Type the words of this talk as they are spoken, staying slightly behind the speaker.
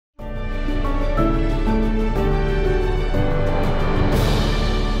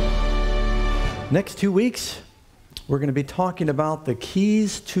Next 2 weeks, we're going to be talking about the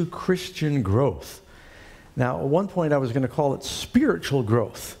keys to Christian growth. Now, at one point, I was going to call it spiritual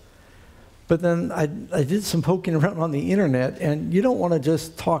growth. But then I did some poking around on the internet, and you don't want to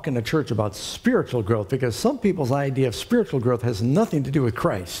just talk in a church about spiritual growth, because some people's idea of spiritual growth has nothing to do with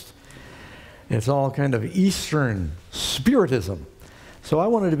Christ. It's all kind of Eastern spiritism. So I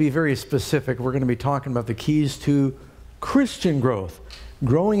wanted to be very specific. We're going to be talking about the keys to Christian growth,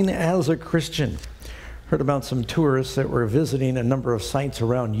 growing as a Christian. Heard about some tourists that were visiting a number of sites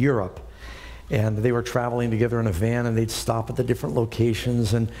around Europe. And they were traveling together in a van, and they'd stop at the different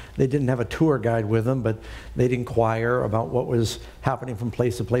locations, and they didn't have a tour guide with them, but they'd inquire about what was happening from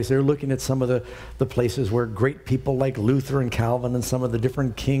place to place. They were looking at some of the places where great people like Luther and Calvin and some of the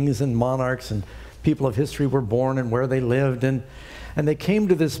different kings and monarchs and people of history were born and where they lived. And they came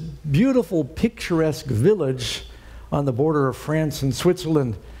to this beautiful, picturesque village on the border of France and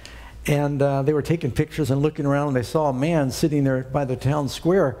Switzerland. And they were taking pictures and looking around, and they saw a man sitting there by the town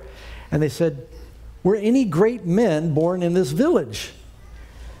square. And they said, "Were any great men born in this village?"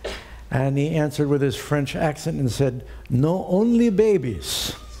 And he answered with his French accent and said, "No, only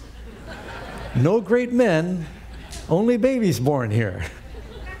babies. No great men, only babies born here."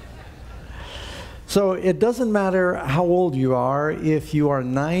 So it doesn't matter how old you are, if you are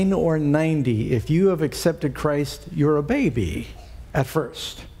 9 or 90, if you have accepted Christ, you're a baby at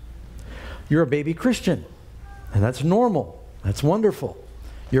first. You're a baby Christian, and that's normal. That's wonderful.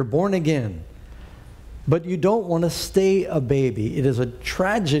 You're born again. But you don't want to stay a baby. It is a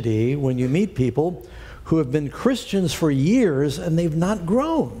tragedy when you meet people who have been Christians for years and they've not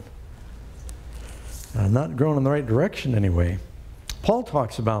grown. Not grown in the right direction anyway. Paul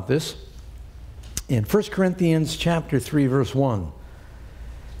talks about this in 1 Corinthians chapter 3, verse 1.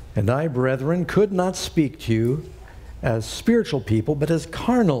 "And I, brethren, could not speak to you as spiritual people, but as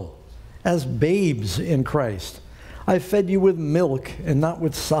carnal, as babes in Christ. I fed you with milk and not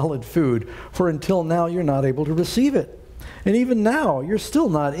with solid food, for until now you're not able to receive it. And even now you're still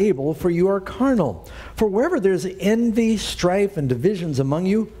not able, for you are carnal. For wherever there's envy, strife, and divisions among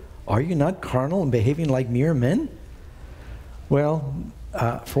you, are you not carnal and behaving like mere men?" Well,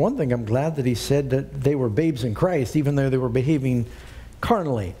 for one thing, I'm glad that he said that they were babes in Christ, even though they were behaving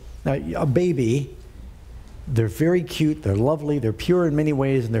carnally. Now, a baby, they're very cute, they're lovely, they're pure in many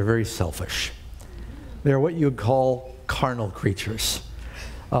ways, and they're very selfish. They're what you would call carnal creatures.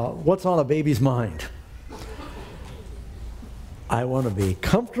 What's on a baby's mind? I want to be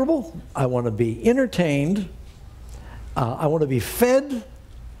comfortable. I want to be entertained. I want to be fed.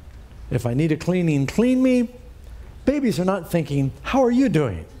 If I need a cleaning, clean me. Babies are not thinking, "How are you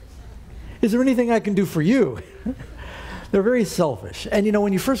doing? Is there anything I can do for you?" They're very selfish. And you know,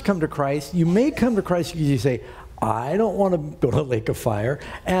 when you first come to Christ, you may come to Christ because you say, "I don't want to go to the lake of fire,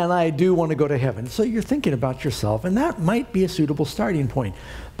 and I do want to go to heaven." So you're thinking about yourself, and that might be a suitable starting point.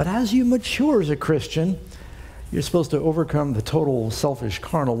 But as you mature as a Christian, you're supposed to overcome the total selfish,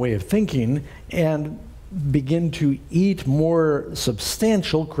 carnal way of thinking and begin to eat more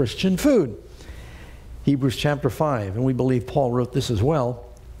substantial Christian food. Hebrews chapter 5, and we believe Paul wrote this as well.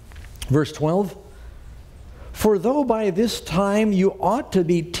 Verse 12, "For though by this time you ought to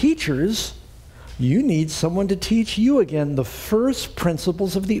be teachers, you need someone to teach you again the first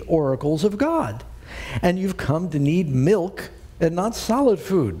principles of the oracles of God. And you've come to need milk and not solid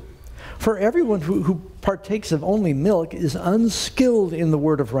food. For everyone who partakes of only milk is unskilled in the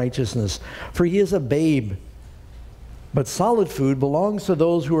word of righteousness, for he is a babe. But solid food belongs to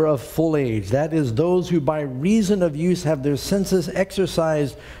those who are of full age, that is, those who by reason of use have their senses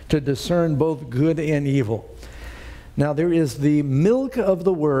exercised to discern both good and evil." Now, there is the milk of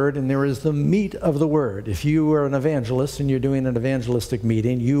the word and there is the meat of the word. If you are an evangelist and you're doing an evangelistic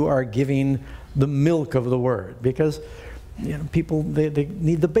meeting, you are giving the milk of the word, because people, they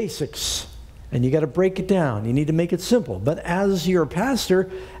need the basics, and you got to break it down. You need to make it simple. But as you're a pastor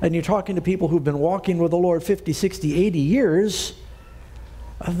and you're talking to people who've been walking with the Lord 50, 60, 80 years,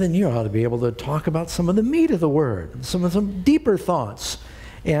 then you ought to be able to talk about some of the meat of the word, some deeper thoughts.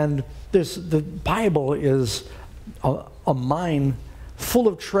 And the Bible is a mine full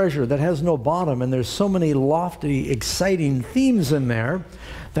of treasure that has no bottom, and there's so many lofty, exciting themes in there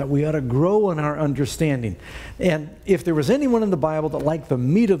that we ought to grow in our understanding. And if there was anyone in the Bible that liked the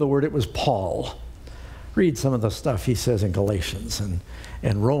meat of the word, it was Paul. Read some of the stuff he says in Galatians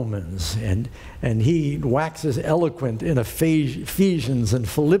and Romans, and he waxes eloquent in Ephesians and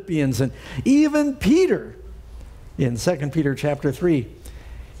Philippians, and even Peter in 2 Peter chapter 3.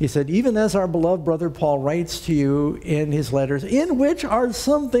 He said, "Even as our beloved brother Paul writes to you in his letters, in which are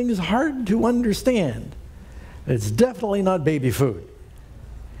some things hard to understand." It's definitely not baby food.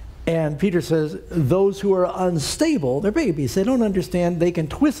 And Peter says, those who are unstable, they're babies. They don't understand. They can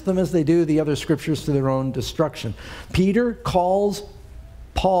twist them as they do the other scriptures to their own destruction. Peter calls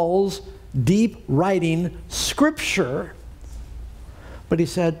Paul's deep writing scripture, but he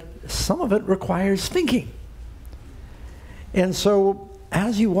said some of it requires thinking. And so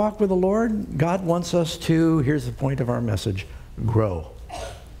as you walk with the Lord, God wants us to, here's the point of our message, grow.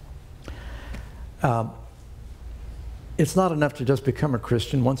 It's not enough to just become a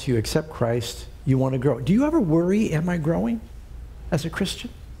Christian. Once you accept Christ, you want to grow. Do you ever worry, am I growing as a Christian?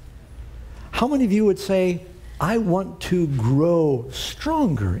 How many of you would say, I want to grow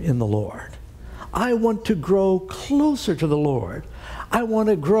stronger in the Lord. I want to grow closer to the Lord. I want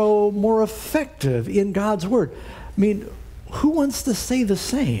to grow more effective in God's Word. I mean, who wants to say the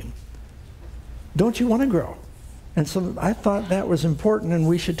same? Don't you want to grow? And so I thought that was important, and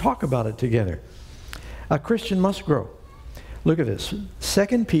we should talk about it together. A Christian must grow. Look at this,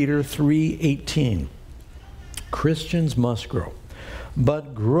 2 Peter 3:18. Christians must grow,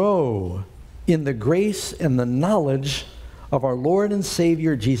 but grow in the grace and the knowledge of our Lord and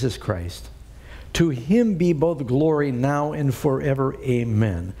Savior Jesus Christ. To him be both glory now and forever.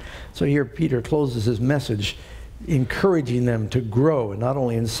 Amen. So here Peter closes his message encouraging them to grow. And not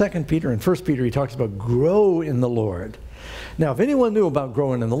only in 2 Peter and 1 Peter he talks about grow in the Lord. Now if anyone knew about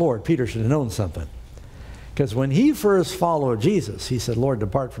growing in the Lord, Peter should have known something. Because when he first followed Jesus, he said, Lord,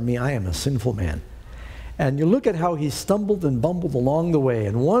 depart from me, I am a sinful man. And you look at how he stumbled and bumbled along the way.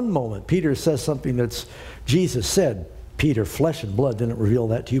 In one moment, Peter says something that's, Jesus said, Peter, flesh and blood didn't reveal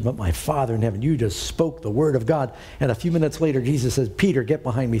that to you, but my Father in heaven. You just spoke the word of God. And a few minutes later, Jesus says, Peter, get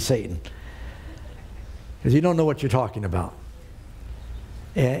behind me, Satan. Because you don't know what you're talking about.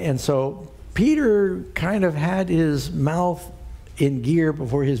 And so Peter kind of had his mouth in gear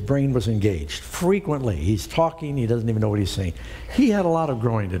before his brain was engaged. Frequently, he's talking, he doesn't even know what he's saying. He had a lot of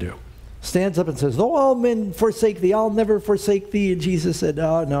growing to do. Stands up and says, though all men forsake thee, I'll never forsake thee. And Jesus said,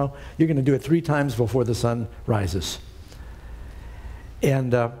 oh, no, you're going to do it 3 times before the sun rises.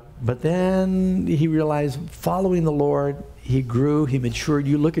 And, but then he realized, following the Lord, he grew, he matured.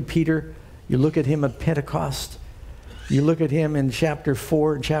 You look at Peter, you look at him at Pentecost, you look at him in chapter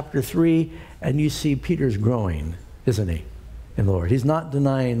 4 and chapter 3, and you see Peter's growing, isn't he, in the Lord. He's not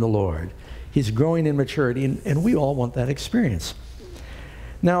denying the Lord. He's growing in maturity, and we all want that experience.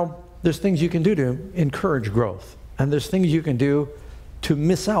 Now, there's things you can do to encourage growth, and there's things you can do to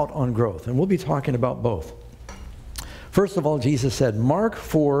miss out on growth, and we'll be talking about both. First of all, Jesus said, Mark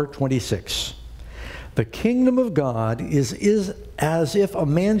 4:26, the kingdom of God is as if a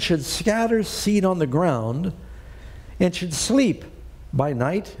man should scatter seed on the ground and should sleep by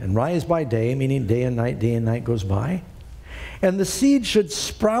night and rise by day, meaning day and night goes by. And the seed should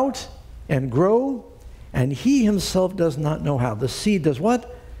sprout and grow, and he himself does not know how. The seed does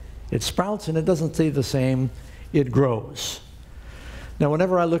what? It sprouts, and it doesn't stay the same. It grows. Now,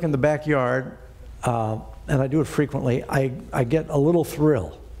 whenever I look in the backyard, and I do it frequently, I get a little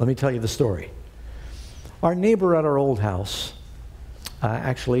thrill. Let me tell you the story. Our neighbor at our old house,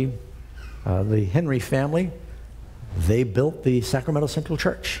 actually, the Henry family, they built the Sacramento Central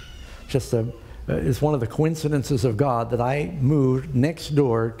Church. It's one of the coincidences of God that I moved next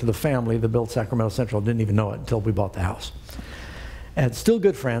door to the family that built Sacramento Central. Didn't even know it until we bought the house. And still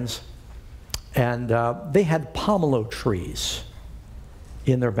good friends. And they had pomelo trees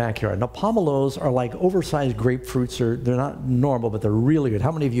in their backyard. Now, pomelos are like oversized grapefruits. They're not normal, but they're really good.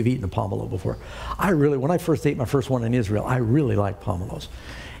 How many of you have eaten a pomelo before? When I first ate my first one in Israel, I really liked pomelos.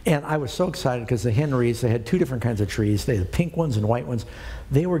 And I was so excited because the Henrys, they had 2 different kinds of trees. They had pink ones and white ones.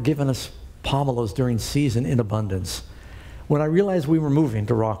 They were giving us pomelos during season in abundance. When I realized we were moving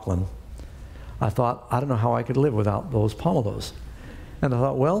to Rockland, I thought, I don't know how I could live without those pomelos. And I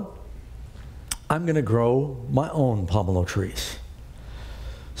thought, well, I'm going to grow my own pomelo trees.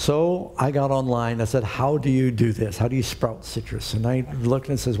 So I got online. I said, how do you do this? How do you sprout citrus? And I looked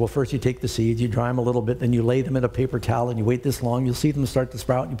and it says, well, first you take the seeds, you dry them a little bit, then you lay them in a paper towel and you wait this long, you'll see them start to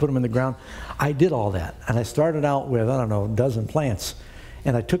sprout, and you put them in the ground. I did all that. And I started out with, I don't know, a dozen plants.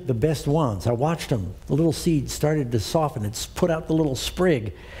 And I took the best ones. I watched them. The little seeds started to soften. It's put out the little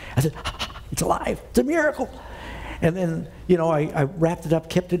sprig. I said, it's alive. It's a miracle. And then, you know, I wrapped it up,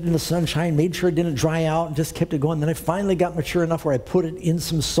 kept it in the sunshine, made sure it didn't dry out, and just kept it going. Then I finally got mature enough where I put it in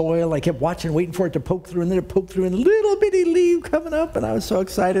some soil. I kept watching, waiting for it to poke through, and then it poked through, and a little bitty leaf coming up, and I was so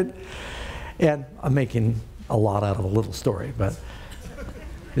excited. And I'm making a lot out of a little story, but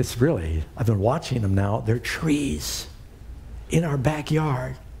it's really, I've been watching them now. They're trees in our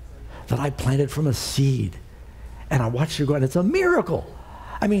backyard that I planted from a seed. And I watched it go, and it's a miracle.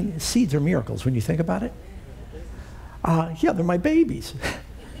 I mean, seeds are miracles when you think about it. Yeah, they're my babies.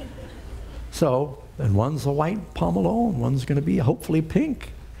 So, and one's a white pomelo, and one's going to be hopefully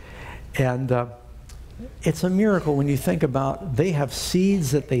pink. And it's a miracle when you think about, they have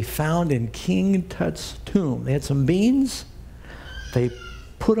seeds that they found in King Tut's tomb. They had some beans. They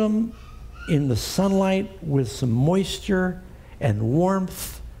put them in the sunlight with some moisture and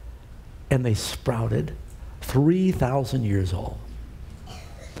warmth, and they sprouted 3,000 years old.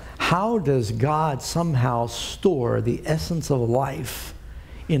 How does God somehow store the essence of life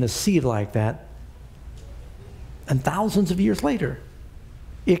in a seed like that, and thousands of years later?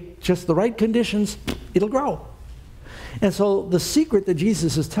 Just the right conditions, it'll grow. And so the secret that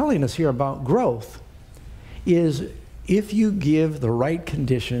Jesus is telling us here about growth is, if you give the right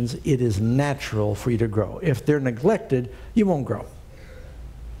conditions, it is natural for you to grow. If they're neglected, you won't grow.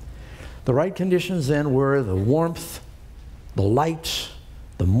 The right conditions then were the warmth, the light,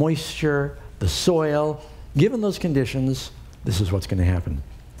 the moisture, the soil. Given those conditions, this is what's going to happen.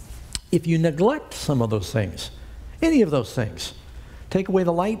 If you neglect some of those things, any of those things, take away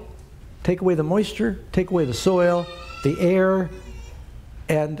the light, take away the moisture, take away the soil, the air,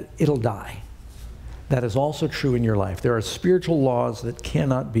 and it'll die. That is also true in your life. There are spiritual laws that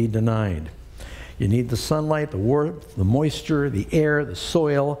cannot be denied. You need the sunlight, the warmth, the moisture, the air, the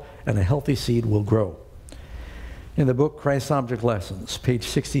soil, and a healthy seed will grow. In the book Christ's Object Lessons, page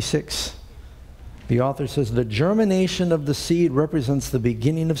 66, the author says, the germination of the seed represents the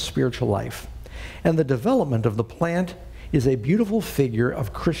beginning of spiritual life, and the development of the plant is a beautiful figure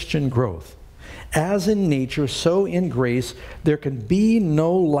of Christian growth. As in nature, so in grace, there can be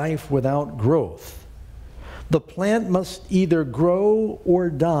no life without growth. The plant must either grow or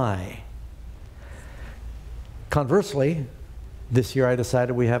die. Conversely, this year I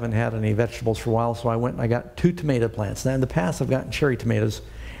decided we haven't had any vegetables for a while, so I went and I got 2 tomato plants. Now in the past I've gotten cherry tomatoes,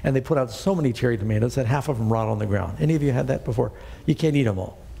 and they put out so many cherry tomatoes that half of them rot on the ground. Any of you had that before? You can't eat them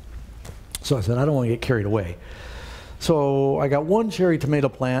all. So I said, I don't want to get carried away. So I got 1 cherry tomato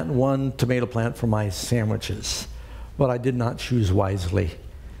plant and 1 tomato plant for my sandwiches, but I did not choose wisely.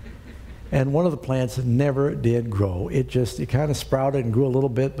 And one of the plants never did grow. It kind of sprouted and grew a little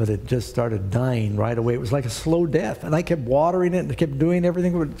bit, but it just started dying right away. It was like a slow death. And I kept watering it and kept doing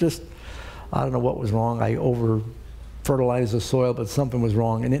everything, but I don't know what was wrong. I over-fertilized the soil, but something was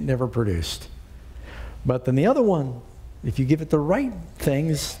wrong, and it never produced. But then the other one, if you give it the right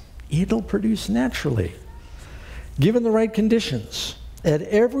things, it'll produce naturally. Given the right conditions, at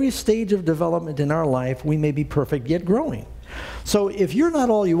every stage of development in our life, we may be perfect yet growing. So if you're not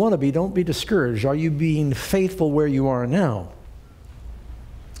all you want to be, don't be discouraged. Are you being faithful where you are now?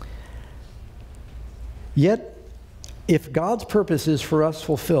 Yet, if God's purpose is for us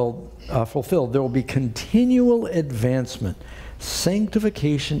fulfilled, there will be continual advancement.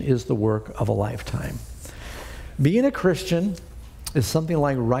 Sanctification is the work of a lifetime. Being a Christian is something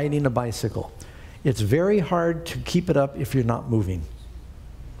like riding a bicycle. It's very hard to keep it up if you're not moving.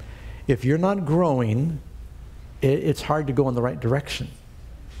 If you're not growing, it's hard to go in the right direction.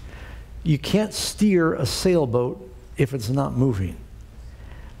 You can't steer a sailboat if it's not moving.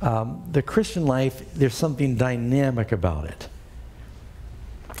 The Christian life, there's something dynamic about it.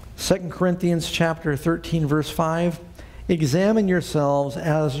 2 Corinthians chapter 13, verse 5, examine yourselves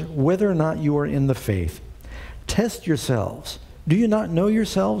as whether or not you are in the faith. Test yourselves. Do you not know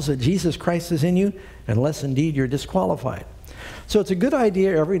yourselves that Jesus Christ is in you, unless indeed you're disqualified? So it's a good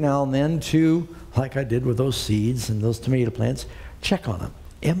idea every now and then to, like I did with those seeds and those tomato plants, check on them.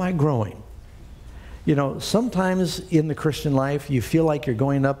 Am I growing? You know, sometimes in the Christian life, you feel like you're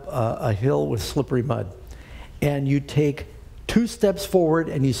going up a hill with slippery mud, and you take 2 steps forward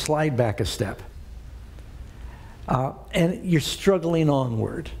and you slide back a step. And you're struggling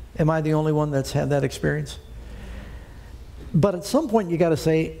onward. Am I the only one that's had that experience? But at some point you got to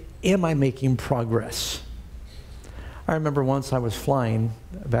say, am I making progress? I remember once I was flying,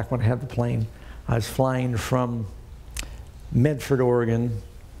 back when I had the plane, I was flying from Medford, Oregon,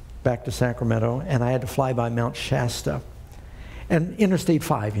 back to Sacramento, and I had to fly by Mount Shasta. And Interstate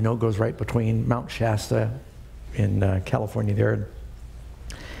 5, you know, goes right between Mount Shasta in California there.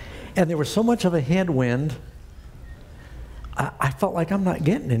 And there was so much of a headwind, I felt like I'm not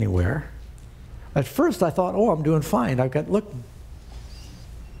getting anywhere. At first I thought, oh, I'm doing fine. Look,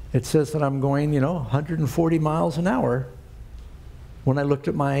 it says that I'm going, 140 miles an hour when I looked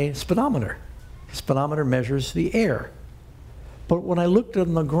at my speedometer. The speedometer measures the air. But when I looked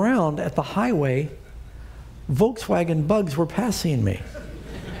on the ground at the highway, Volkswagen bugs were passing me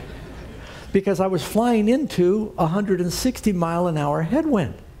because I was flying into a 160-mile-an-hour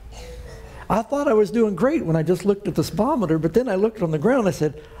headwind. I thought I was doing great when I just looked at the speedometer, but then I looked on the ground and I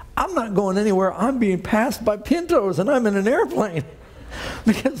said, I'm not going anywhere. I'm being passed by Pintos, and I'm in an airplane.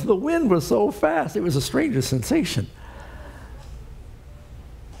 because the wind was so fast. It was a strange sensation.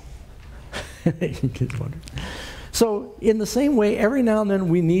 So in the same way, every now and then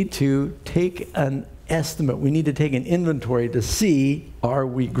we need to take an estimate. We need to take an inventory to see, are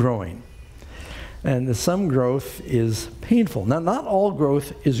we growing? And some growth is painful. Now, not all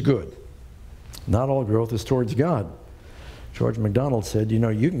growth is good. Not all growth is towards God. George MacDonald said, you know,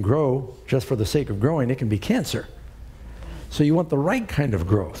 you can grow just for the sake of growing. It can be cancer. So you want the right kind of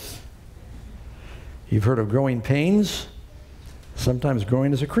growth. You've heard of growing pains. Sometimes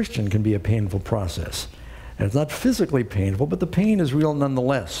growing as a Christian can be a painful process. And it's not physically painful, but the pain is real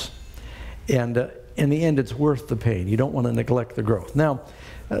nonetheless. And in the end, it's worth the pain. You don't want to neglect the growth. Now,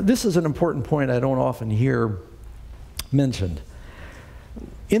 this is an important point I don't often hear mentioned.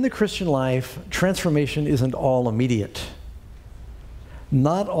 In the Christian life, transformation isn't all immediate.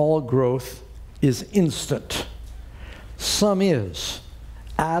 Not all growth is instant. Some is.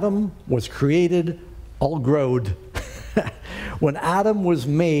 Adam was created all growed. When Adam was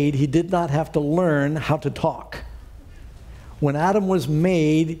made, he did not have to learn how to talk. When Adam was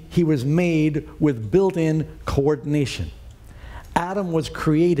made, he was made with built-in coordination. Adam was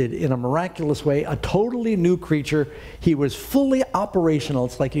created in a miraculous way, a totally new creature. He was fully operational.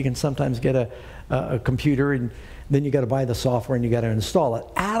 It's like you can sometimes get a computer and then you got to buy the software and you got to install it.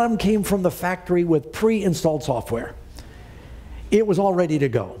 Adam came from the factory with pre-installed software. It was all ready to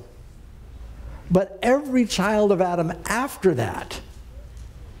go. But every child of Adam after that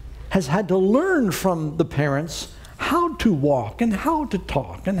has had to learn from the parents how to walk and how to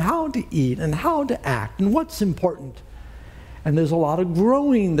talk and how to eat and how to act and what's important. And there's a lot of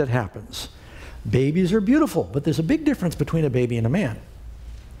growing that happens. Babies are beautiful, but there's a big difference between a baby and a man.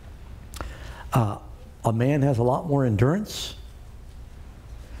 A man has a lot more endurance.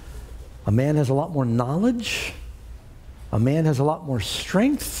 A man has a lot more knowledge. A man has a lot more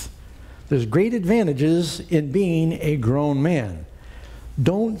strength. There's great advantages in being a grown man.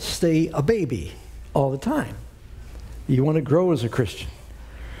 Don't stay a baby all the time. You want to grow as a Christian.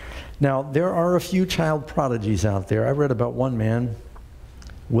 Now, there are a few child prodigies out there. I read about one man,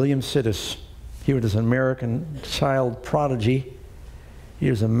 William Sidis. He was an American child prodigy. He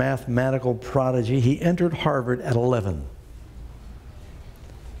was a mathematical prodigy. He entered Harvard at 11.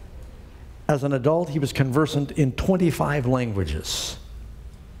 As an adult, he was conversant in 25 languages.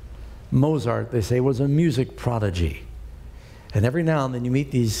 Mozart, they say, was a music prodigy. And every now and then you meet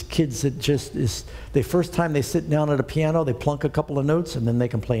these kids that just is, the first time they sit down at a piano, they plunk a couple of notes and then they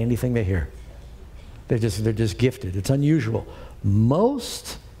can play anything they hear. They're just gifted. It's unusual.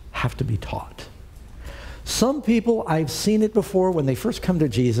 Most have to be taught. Some people, I've seen it before, when they first come to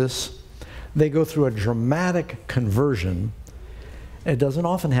Jesus, they go through a dramatic conversion. It doesn't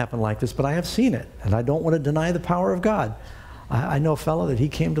often happen like this, but I have seen it, and I don't want to deny the power of God. I know a fellow that he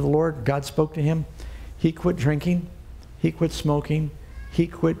came to the Lord, God spoke to him, he quit drinking, he quit smoking, he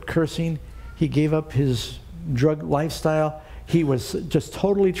quit cursing, he gave up his drug lifestyle, he was just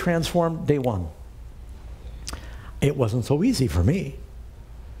totally transformed day one. It wasn't so easy for me,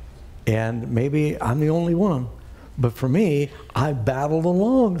 and maybe I'm the only one, but for me, I battled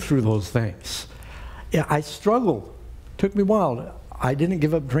along through those things. Yeah, I struggled, took me a while. I didn't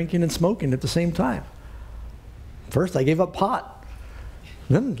give up drinking and smoking at the same time. First, I gave up pot.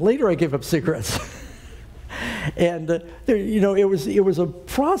 Then later, I gave up cigarettes. And it was a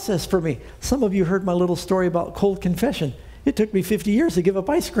process for me. Some of you heard my little story about cold confession. It took me 50 years to give up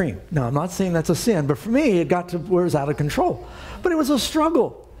ice cream. Now, I'm not saying that's a sin, but for me, it got to where it was out of control. But it was a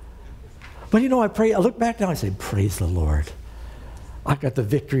struggle. But I look back now and I say, praise the Lord. I got the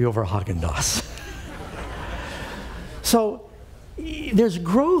victory over Haagen-Dazs. So there's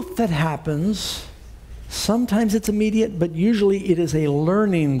growth that happens. Sometimes it's immediate, but usually it is a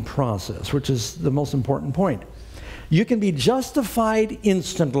learning process, which is the most important point. You can be justified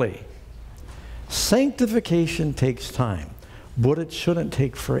instantly. Sanctification takes time, but it shouldn't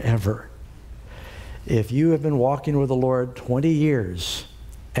take forever. If you have been walking with the Lord 20 years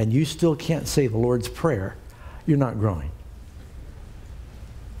and you still can't say the Lord's Prayer, you're not growing.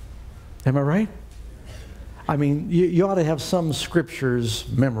 Am I right? I mean, you ought to have some scriptures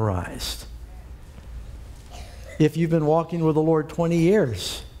memorized. If you've been walking with the Lord 20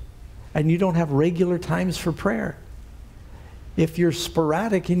 years and you don't have regular times for prayer, if you're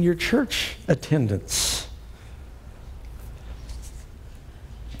sporadic in your church attendance.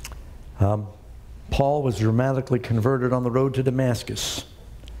 Paul was dramatically converted on the road to Damascus,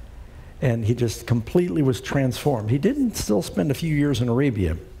 and he just completely was transformed. He didn't still spend a few years in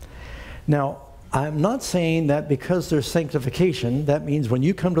Arabia. Now, I'm not saying that because there's sanctification, that means when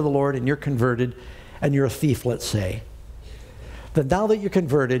you come to the Lord and you're converted and you're a thief, let's say, That now that you're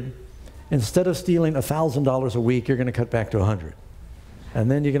converted, instead of stealing $1,000 a week, you're going to cut back to 100. And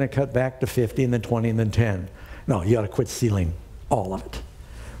then you're going to cut back to 50, and then 20, and then 10. No, you got to quit stealing all of it.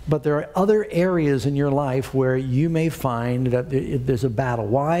 But there are other areas in your life where you may find that there's a battle.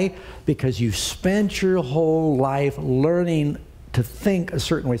 Why? Because you've spent your whole life learning to think a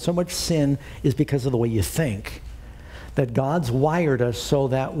certain way. So much sin is because of the way you think. That God's wired us so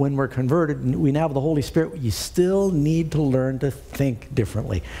that when we're converted, we now have the Holy Spirit, you still need to learn to think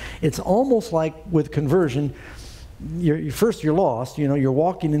differently. It's almost like with conversion, first you're lost, you're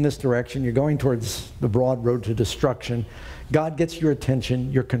walking in this direction, you're going towards the broad road to destruction. God gets your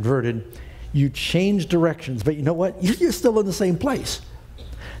attention, you're converted, you change directions, but you know what? You're still in the same place.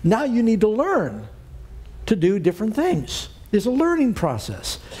 Now you need to learn to do different things. There's a learning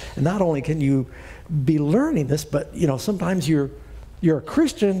process. And not only can you be learning this, but sometimes you're a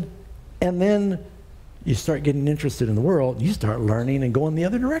Christian and then you start getting interested in the world, you start learning and going the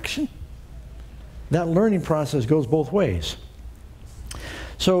other direction. That learning process goes both ways.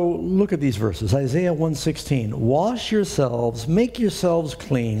 So look at these verses. Isaiah 1:16, wash yourselves, make yourselves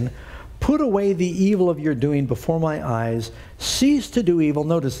clean, put away the evil of your doing before my eyes, cease to do evil.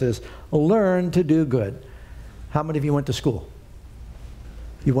 Notice this, learn to do good. How many of you went to school?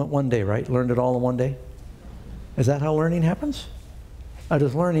 You went one day, right? Learned it all in one day? Is that how learning happens? Or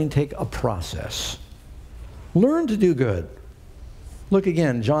does learning take a process? Learn to do good. Look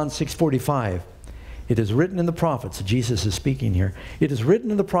again, John 6:45. It is written in the prophets, Jesus is speaking here, it is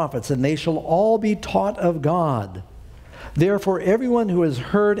written in the prophets, and they shall all be taught of God. Therefore, everyone who has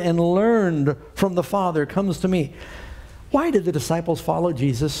heard and learned from the Father comes to me. Why did the disciples follow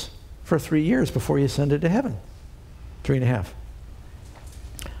Jesus for 3 years before he ascended to heaven? 3.5.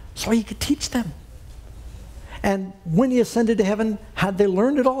 So he could teach them. And when he ascended to heaven, had they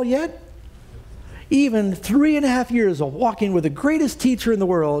learned it all yet? Even 3.5 years of walking with the greatest teacher in the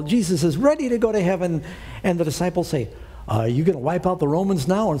world, Jesus is ready to go to heaven, and the disciples say, are you going to wipe out the Romans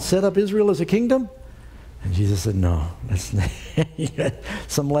now and set up Israel as a kingdom? And Jesus said, no, that's not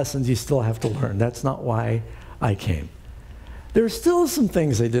some lessons you still have to learn. That's not why I came. There are still some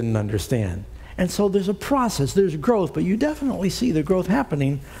things they didn't understand. And so there's a process, there's growth, but you definitely see the growth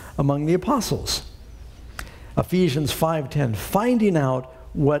happening among the apostles. Ephesians 5:10, finding out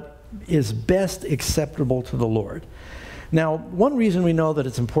what is best acceptable to the Lord. Now, one reason we know that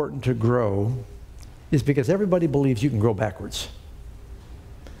it's important to grow is because everybody believes you can grow backwards.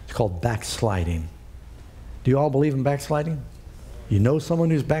 It's called backsliding. Do you all believe in backsliding? You know someone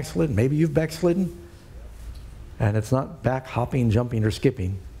who's backslidden? Maybe you've backslidden. And it's not back hopping, jumping, or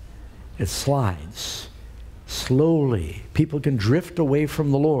skipping. It slides slowly. People can drift away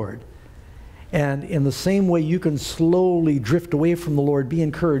from the Lord. And in the same way you can slowly drift away from the Lord, be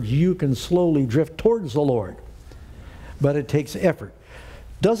encouraged, you can slowly drift towards the Lord. But it takes effort.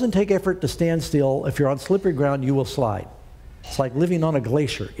 Doesn't take effort to stand still. If you're on slippery ground, you will slide. It's like living on a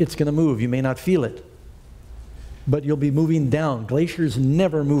glacier. It's going to move. You may not feel it, but you'll be moving down. Glaciers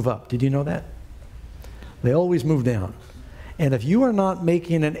never move up. Did you know that? They always move down. And if you are not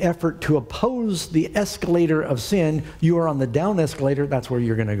making an effort to oppose the escalator of sin, you are on the down escalator, that's where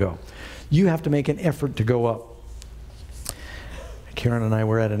you're going to go. You have to make an effort to go up. Karen and I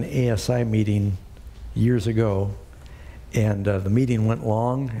were at an ASI meeting years ago, and the meeting went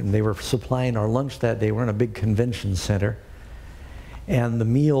long, and they were supplying our lunch that day. We're in a big convention center, and the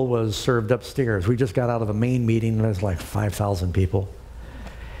meal was served upstairs. We just got out of a main meeting, and there's like 5,000 people.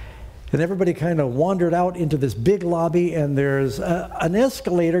 And everybody kind of wandered out into this big lobby, and there's an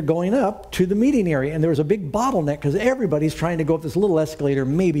escalator going up to the meeting area. And there was a big bottleneck because everybody's trying to go up this little escalator.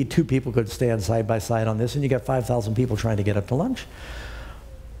 Maybe 2 people could stand side by side on this, and you got 5,000 people trying to get up to lunch.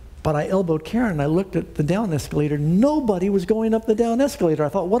 But I elbowed Karen, and I looked at the down escalator. Nobody was going up the down escalator. I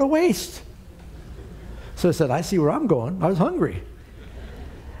thought, what a waste. So I said, I see where I'm going. I was hungry.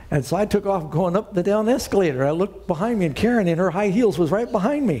 And so I took off going up the down escalator. I looked behind me, and Karen in her high heels was right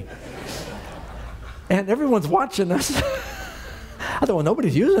behind me. And everyone's watching us. I thought, well,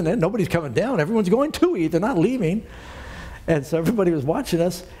 nobody's using it. Nobody's coming down. Everyone's going to eat. They're not leaving. And so everybody was watching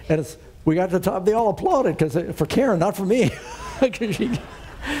us. And we got to the top. They all applauded for Karen, not for me. Because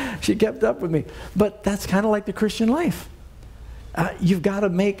she kept up with me. But that's kind of like the Christian life. You've got to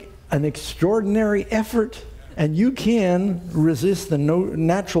make an extraordinary effort. And you can resist the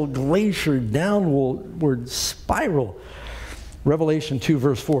natural glacier downward spiral. Revelation 2,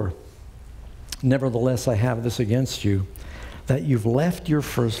 verse 4. Nevertheless, I have this against you, that you've left your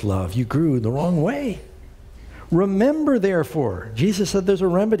first love. You grew the wrong way. Remember, therefore, Jesus said there's a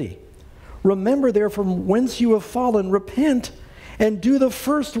remedy. Remember, therefore, from whence you have fallen, repent and do the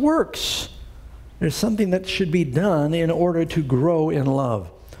first works. There's something that should be done in order to grow in love.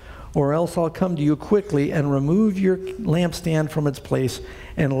 Or else I'll come to you quickly and remove your lampstand from its place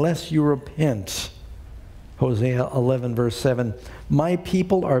unless you repent. Hosea 11, verse 7. My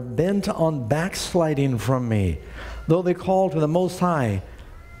people are bent on backsliding from me. Though they call to the Most High,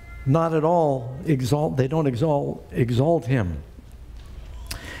 not at all they don't exalt him.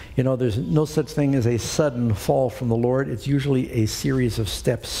 You know, there's no such thing as a sudden fall from the Lord. It's usually a series of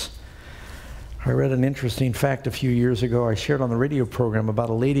steps. I read an interesting fact a few years ago. I shared on the radio program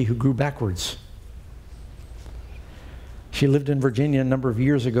about a lady who grew backwards. She lived in Virginia a number of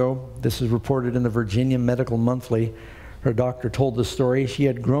years ago. This is reported in the Virginia Medical Monthly. Her doctor told the story. She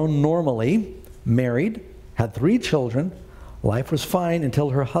had grown normally, married, had 3 children. Life was fine until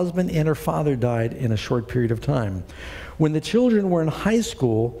her husband and her father died in a short period of time. When the children were in high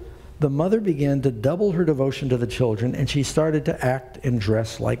school, the mother began to double her devotion to the children, and she started to act and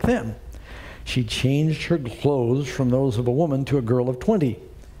dress like them. She changed her clothes from those of a woman to a girl of 20.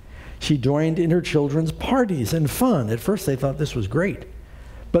 She joined in her children's parties and fun. At first they thought this was great.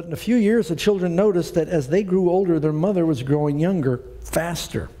 But in a few years, the children noticed that as they grew older, their mother was growing younger,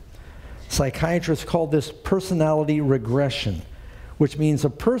 faster. Psychiatrists call this personality regression, which means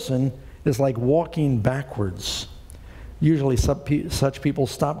a person is like walking backwards. Usually such people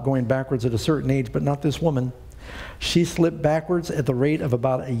stop going backwards at a certain age, but not this woman. She slipped backwards at the rate of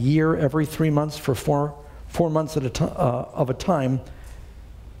about a year every 3 months for four months at a time.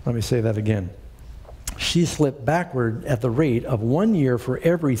 Let me say that again. She slipped backward at the rate of 1 year for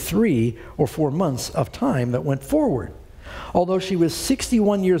every 3 or 4 months of time that went forward. Although she was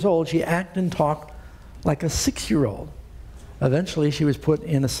 61 years old, she acted and talked like a 6-year-old. Eventually, she was put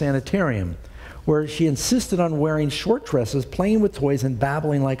in a sanitarium where she insisted on wearing short dresses, playing with toys, and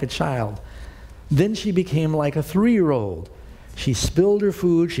babbling like a child. Then she became like a 3-year-old. She spilled her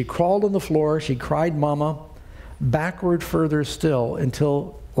food, she crawled on the floor, she cried mama. Backward further still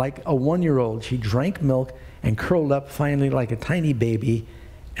until, like a 1-year-old, she drank milk and curled up finally like a tiny baby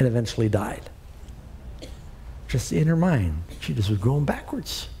and eventually died. Just in her mind, she just was going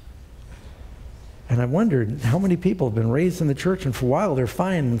backwards. And I wondered how many people have been raised in the church and for a while they're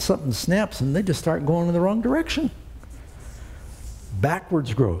fine and something snaps and they just start going in the wrong direction.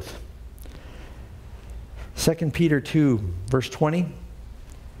 Backwards growth. 2 Peter 2, verse 20.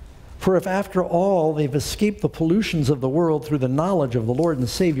 For if after all they've escaped the pollutions of the world through the knowledge of the Lord and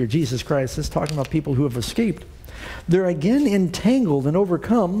Savior Jesus Christ, this is talking about people who have escaped, they're again entangled and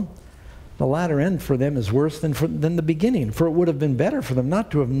overcome, the latter end for them is worse than the beginning. For it would have been better for them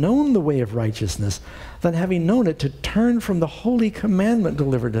not to have known the way of righteousness than having known it to turn from the holy commandment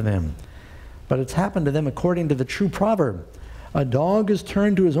delivered to them. But it's happened to them according to the true proverb. A dog is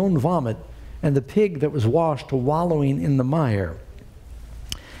turned to his own vomit, and the pig that was washed to wallowing in the mire.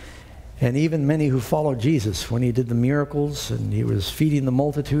 And even many who followed Jesus, when he did the miracles and he was feeding the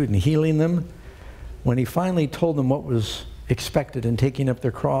multitude and healing them, when he finally told them what was expected in taking up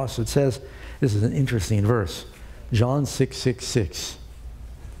their cross, it says, this is an interesting verse, John 6:66.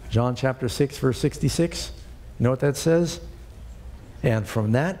 John chapter 6, verse 66. You know what that says? And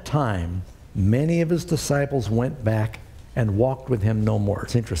from that time, many of his disciples went back and walked with him no more.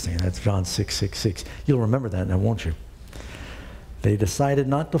 It's interesting. That's John 6:66. You'll remember that now, won't you? They decided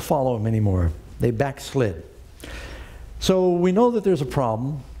not to follow him anymore. They backslid. So we know that there's a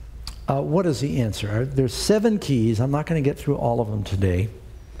problem. What is the answer? There's 7 keys. I'm not going to get through all of them today.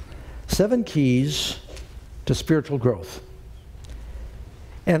 7 keys to spiritual growth.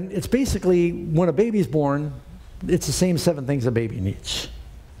 And it's basically, when a baby's born, it's the same 7 things a baby needs.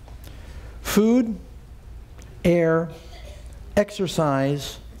 Food, air,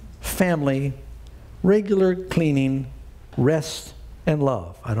 exercise, family, regular cleaning, rest, and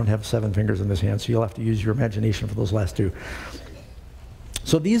love. I don't have 7 fingers in this hand, so you'll have to use your imagination for those last 2.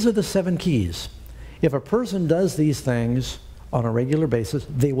 So these are the 7 keys. If a person does these things on a regular basis,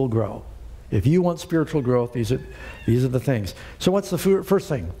 they will grow. If you want spiritual growth, these are the things. So what's the first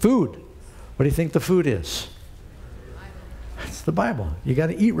thing? Food. What do you think the food is? It's the Bible. You got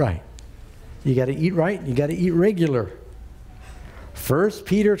to eat right. You got to eat right, and you got to eat regular. 1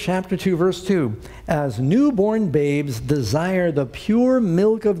 Peter chapter 2, verse 2. As newborn babes, desire the pure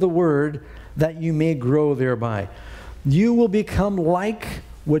milk of the word, that you may grow thereby. You will become like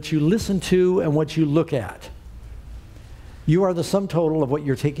what you listen to and what you look at. You are the sum total of what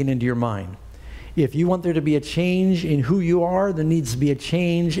you're taking into your mind. If you want there to be a change in who you are, there needs to be a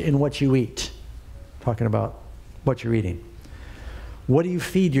change in what you eat. Talking about what you're eating. What do you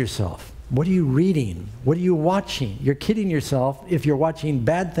feed yourself? What are you reading? What are you watching? You're kidding yourself if you're watching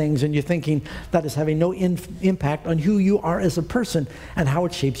bad things and you're thinking that is having no impact on who you are as a person and how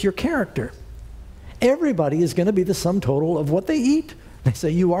it shapes your character. Everybody is going to be the sum total of what they eat. They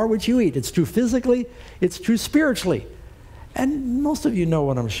say you are what you eat. It's true physically, it's true spiritually. And most of you know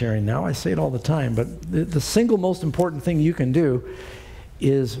what I'm sharing now. I say it all the time, but the single most important thing you can do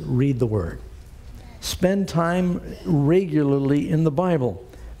is read the Word. Spend time regularly in the Bible.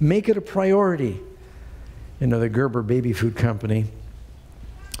 Make it a priority. You know, the Gerber Baby Food Company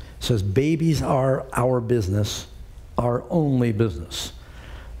says babies are our business, our only business.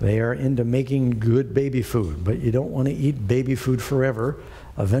 They are into making good baby food, but you don't want to eat baby food forever.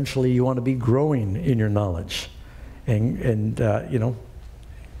 Eventually, you want to be growing in your knowledge. And you know,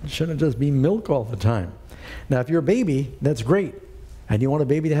 it shouldn't just be milk all the time. Now, if you're a baby, that's great. And you want a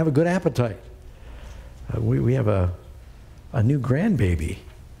baby to have a good appetite. We have a new grandbaby,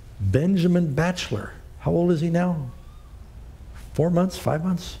 Benjamin Batchelor. How old is he now? 4 months, 5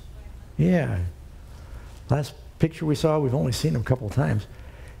 months? Yeah. Last picture we saw, we've only seen him a couple of times.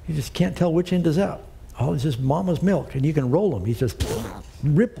 You just can't tell which end is up. Oh, it's just mama's milk, and you can roll him. He just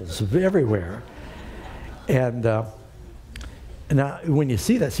ripples everywhere. And now, when you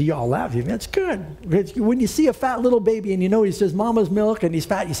see that, see y'all laugh. You think, that's good. When you see a fat little baby and you know he says mama's milk and he's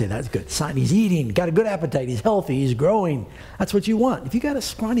fat, you say, that's good. Sign he's eating, got a good appetite, he's healthy, he's growing. That's what you want. If you got a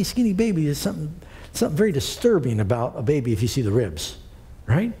scrawny, skinny baby, there's something very disturbing about a baby if you see the ribs,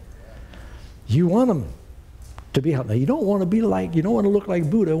 right? You want them to be healthy. Now, you don't want to look like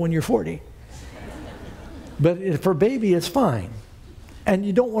Buddha when you're 40. But for a baby, it's fine. And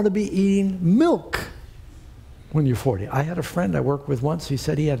you don't want to be eating milk when you're 40. I had a friend I worked with once. He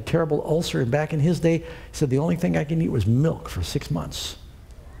said he had a terrible ulcer, and back in his day, he said the only thing I can eat was milk for 6 months.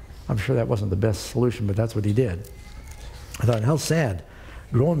 I'm sure that wasn't the best solution, but that's what he did. I thought, how sad.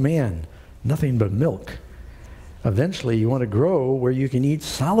 Grown man, nothing but milk. Eventually, you want to grow where you can eat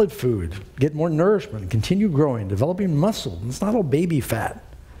solid food, get more nourishment, continue growing, developing muscle. It's not all baby fat.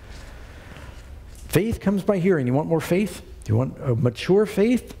 Faith comes by hearing. You want more faith? You want a mature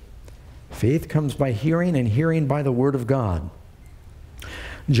faith? Faith comes by hearing, and hearing by the Word of God.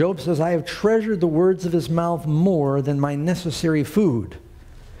 Job says, I have treasured the words of his mouth more than my necessary food.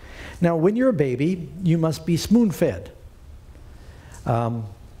 Now, when you're a baby, you must be spoon-fed.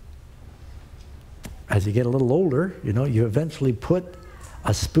 As you get a little older, you know, you eventually put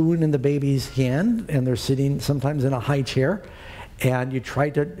a spoon in the baby's hand, and they're sitting sometimes in a high chair, and you try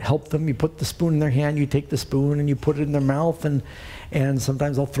to help them. You put the spoon in their hand, you take the spoon and you put it in their mouth, and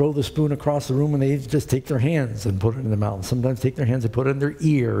sometimes they'll throw the spoon across the room and they just take their hands and put it in their mouth. Sometimes take their hands and put it in their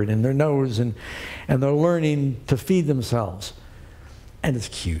ear and in their nose, and they're learning to feed themselves. And it's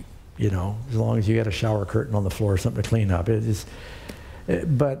cute, you know, as long as you got a shower curtain on the floor or something to clean up.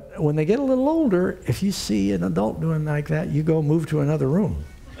 But when they get a little older, if you see an adult doing like that, you go move to another room,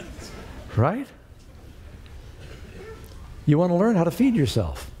 right? You want to learn how to feed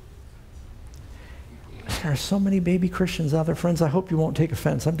yourself. There are so many baby Christians out there, friends. I hope you won't take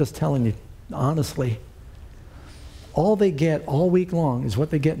offense. I'm just telling you honestly. All they get all week long is what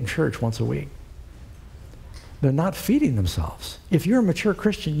they get in church once a week. They're not feeding themselves. If you're a mature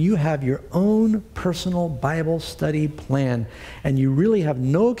Christian, you have your own personal Bible study plan, and you really have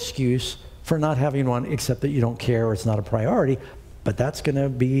no excuse for not having one except that you don't care or it's not a priority, but that's going to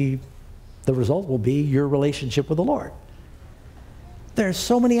be, the result will be your relationship with the Lord. There's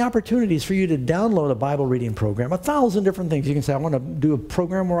so many opportunities for you to download a Bible reading program, 1,000 different things. You can say, I want to do a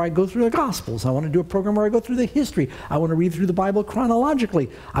program where I go through the Gospels. I want to do a program where I go through the history. I want to read through the Bible chronologically.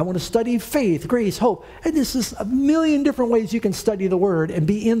 I want to study faith, grace, hope. And this is a million different ways you can study the Word and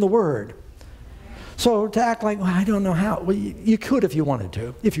be in the Word. So to act like, well, I don't know how. Well, you could if you wanted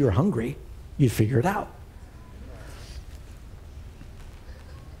to. If you were hungry, you'd figure it out.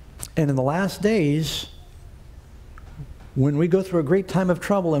 And in the last days, when we go through a great time of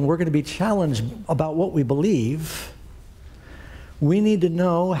trouble and we're going to be challenged about what we believe, we need to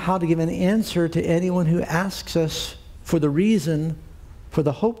know how to give an answer to anyone who asks us for the reason for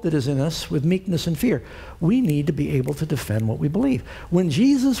the hope that is in us with meekness and fear. We need to be able to defend what we believe. When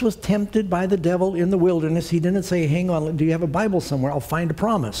Jesus was tempted by the devil in the wilderness, he didn't say, hang on, do you have a Bible somewhere? I'll find a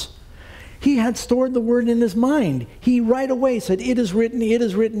promise. He had stored the word in his mind. He right away said, it is written, it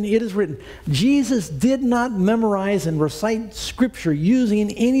is written, it is written. Jesus did not memorize and recite Scripture using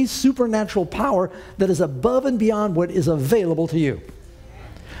any supernatural power that is above and beyond what is available to you.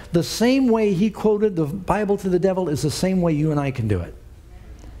 The same way he quoted the Bible to the devil is the same way you and I can do it.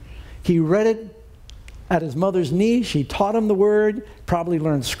 He read it at his mother's knee. She taught him the word, probably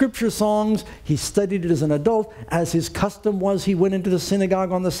learned scripture songs. He studied it as an adult. As his custom was, he went into the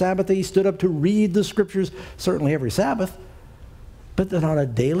synagogue on the Sabbath. He stood up to read the scriptures, certainly every Sabbath. But then on a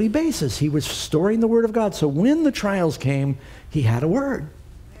daily basis, he was storing the word of God. So when the trials came, he had a word.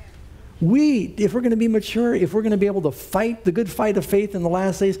 If we're going to be mature, if we're going to be able to fight the good fight of faith in the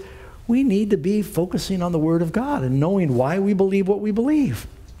last days, we need to be focusing on the Word of God and knowing why we believe what we believe.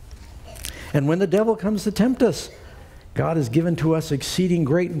 And when the devil comes to tempt us, God has given to us exceeding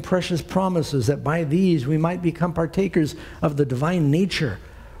great and precious promises that by these we might become partakers of the divine nature.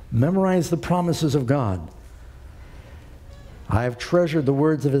 Memorize the promises of God. I have treasured the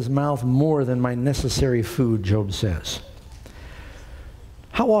words of his mouth more than my necessary food, Job says.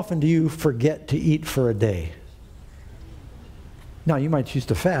 How often do you forget to eat for a day? Now, you might choose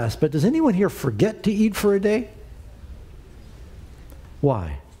to fast, but does anyone here forget to eat for a day?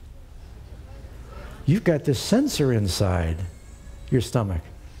 Why? You've got this sensor inside your stomach,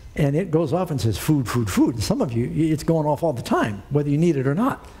 and it goes off and says food, food, food. And some of you, it's going off all the time, whether you need it or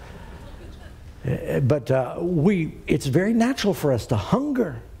not. But it's very natural for us to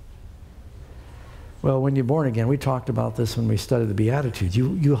hunger. Well, when you're born again, we talked about this when we studied the Beatitudes.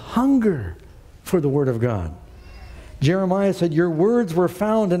 You hunger for the Word of God. Jeremiah said, your words were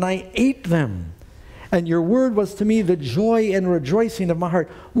found and I ate them. And your word was to me the joy and rejoicing of my heart.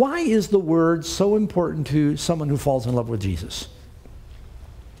 Why is the Word so important to someone who falls in love with Jesus?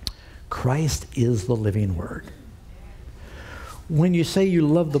 Christ is the living Word. When you say you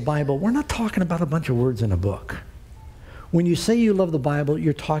love the Bible, we're not talking about a bunch of words in a book. When you say you love the Bible,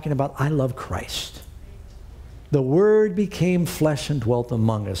 you're talking about, I love Christ. The Word became flesh and dwelt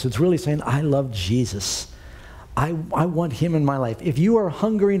among us. It's really saying, I love Jesus. I want him in my life. If you are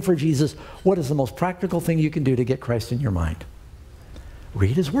hungering for Jesus, what is the most practical thing you can do to get Christ in your mind?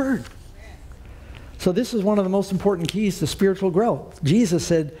 Read his Word. So this is one of the most important keys to spiritual growth. Jesus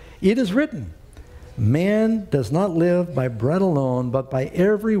said, it is written, man does not live by bread alone, but by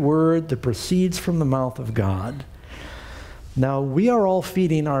every word that proceeds from the mouth of God. Now, we are all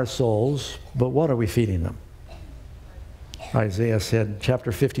feeding our souls, but what are we feeding them? Isaiah said,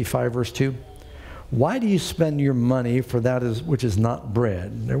 chapter 55, verse 2, why do you spend your money for that which is not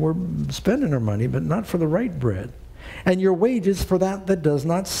bread? We're spending our money, but not for the right bread. And your wages for that does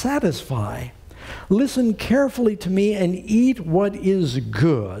not satisfy. Listen carefully to me and eat what is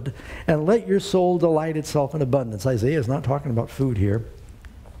good, and let your soul delight itself in abundance. Isaiah is not talking about food here.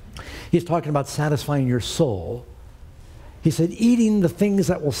 He's talking about satisfying your soul. He said, eating the things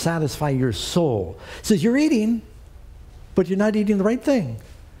that will satisfy your soul. He says, you're eating, but you're not eating the right thing.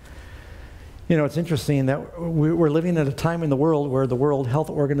 You know, it's interesting that we're living at a time in the world where the World Health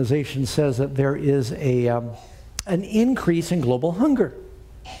Organization says that there is an increase in global hunger.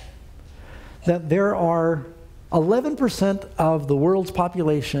 That there are 11% of the world's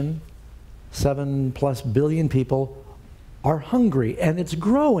population, 7+ billion people, are hungry, and it's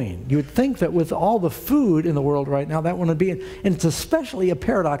growing. You would think that with all the food in the world right now, that wouldn't be, and it's especially a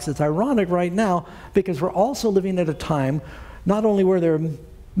paradox. It's ironic right now because we're also living at a time not only where there are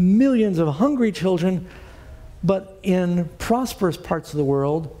millions of hungry children, but in prosperous parts of the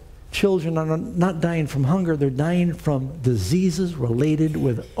world, children are not dying from hunger, they're dying from diseases related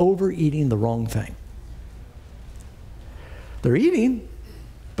with overeating the wrong thing. They're eating,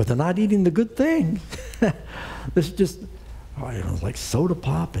 but they're not eating the good thing. This is just like soda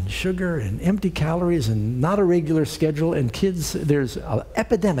pop and sugar and empty calories and not a regular schedule. And kids, there's an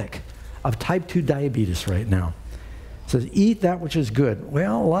epidemic of type 2 diabetes right now. It says, eat that which is good.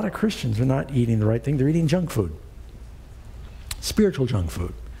 Well, a lot of Christians are not eating the right thing. They're eating junk food, spiritual junk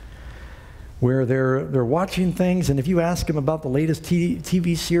food, where they're watching things, and if you ask them about the latest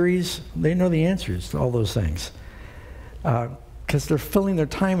TV series, they know the answers to all those things because they're filling their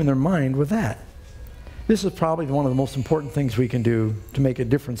time and their mind with that. This is probably one of the most important things we can do to make a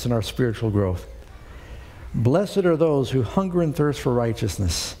difference in our spiritual growth. Blessed are those who hunger and thirst for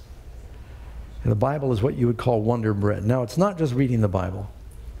righteousness. And the Bible is what you would call wonder bread. Now, it's not just reading the Bible.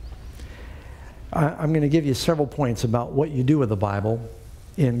 I'm going to give you several points about what you do with the Bible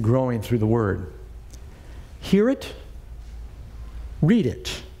in growing through the Word. Hear it, read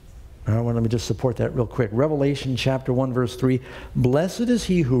it. Now, let me just support that real quick. Revelation chapter 1, verse 3, blessed is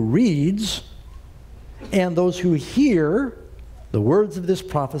he who reads and those who hear the words of this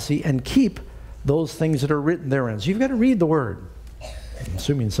prophecy and keep those things that are written therein. So you've got to read the Word. I'm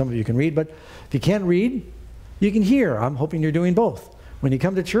assuming some of you can read, but if you can't read, you can hear. I'm hoping you're doing both. When you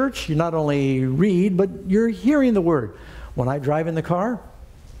come to church, you not only read, but you're hearing the Word. When I drive in the car,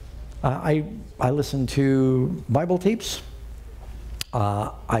 I listen to Bible tapes.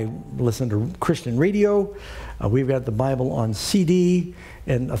 I listen to Christian radio. We've got the Bible on CD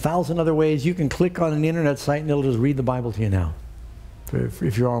and 1,000 other ways. You can click on an internet site and it'll just read the Bible to you now,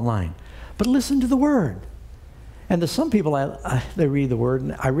 if you're online. But listen to the Word. And to some people, they read the Word,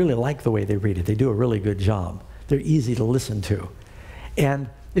 and I really like the way they read it. They do a really good job. They're easy to listen to. And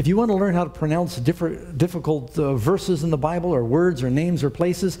If you want to learn how to pronounce difficult verses in the Bible, or words or names or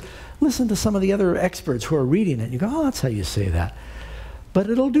places, listen to some of the other experts who are reading it. You go, oh, that's how you say that. But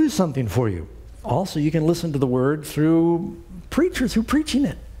it'll do something for you. Also, you can listen to the Word through preachers who are preaching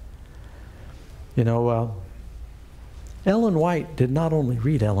it. You know, Ellen White did not only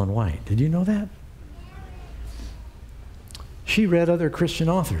read Ellen White. Did you know that? She read other Christian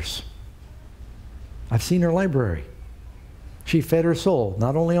authors. I've seen her library. She fed her soul,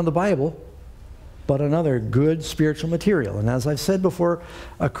 not only on the Bible, but on other good spiritual material. And as I've said before,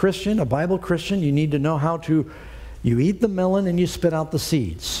 a Christian, a Bible Christian, you need to know how to, you eat the melon and you spit out the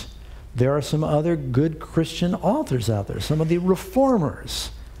seeds. There are some other good Christian authors out there, some of the reformers,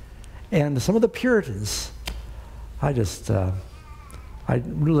 and some of the Puritans. I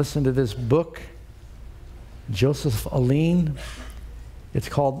listened to this book, Joseph Alleine. It's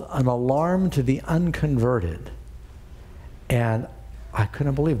called An Alarm to the Unconverted. And I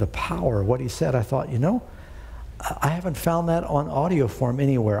couldn't believe the power of what he said. I thought, you know, I haven't found that on audio form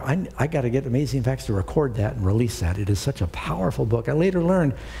anywhere. I got to get Amazing Facts to record that and release that. It is such a powerful book. I later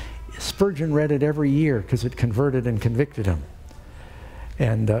learned Spurgeon read it every year because it converted and convicted him.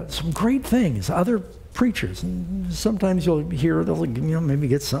 And some great things. Other preachers, and sometimes you'll hear they'll, you know, maybe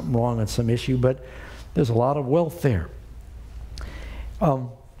get something wrong on some issue, but there's a lot of wealth there.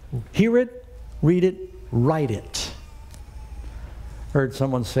 Hear it, read it, write it. Heard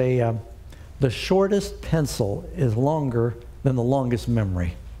someone say, the shortest pencil is longer than the longest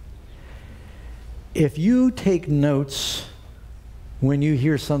memory. If you take notes when you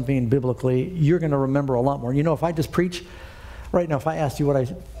hear something biblically, you're going to remember a lot more. You know, if I just preach, right now, if I asked you what I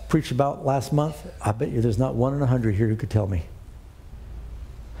preached about last month, I bet you there's not 1 in 100 here who could tell me.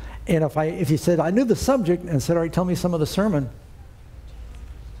 And if you said, I knew the subject, and said, all right, tell me some of the sermon,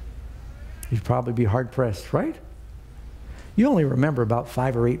 you'd probably be hard-pressed, right? You only remember about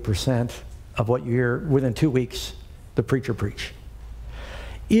 5 or 8% of what you hear within 2 weeks the preacher preach.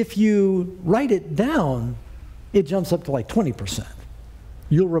 If you write it down, it jumps up to like 20%.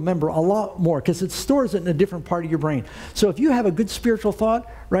 You'll remember a lot more because it stores it in a different part of your brain. So if you have a good spiritual thought,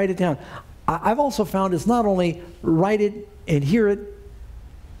 write it down. I've also found it's not only write it and hear it,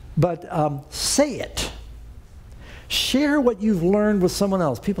 but say it. Share what you've learned with someone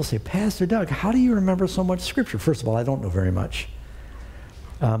else. People say, Pastor Doug, how do you remember so much Scripture? First of all, I don't know very much.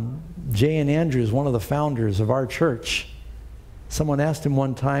 Jay and Andrews, one of the founders of our church, someone asked him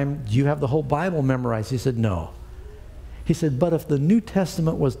one time, do you have the whole Bible memorized? He said, no. He said, but if the New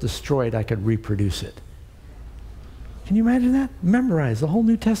Testament was destroyed, I could reproduce it. Can you imagine that? Memorize the whole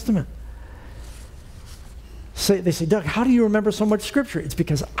New Testament. They say, Doug, how do you remember so much Scripture? It's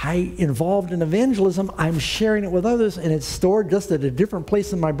because involved in evangelism, I'm sharing it with others, and it's stored just at a different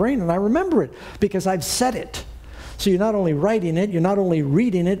place in my brain, and I remember it because I've said it. So you're not only writing it, you're not only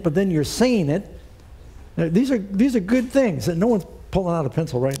reading it, but then you're saying it. Now, these are good things, and no one's pulling out a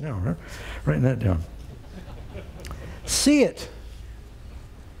pencil right now, right? Writing that down. See it.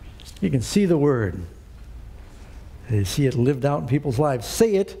 You can see the Word. You see it lived out in people's lives.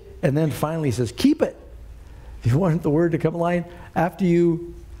 Say it, and then finally he says, keep it. If you want the Word to come alive, after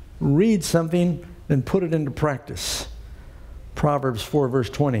you read something, then put it into practice. Proverbs 4, verse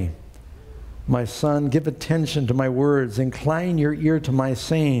 20. My son, give attention to my words. Incline your ear to my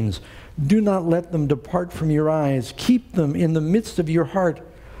sayings. Do not let them depart from your eyes. Keep them in the midst of your heart,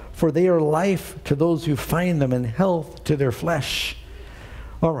 for they are life to those who find them and health to their flesh.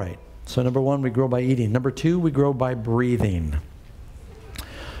 All right. So number 1, we grow by eating. Number 2, we grow by breathing.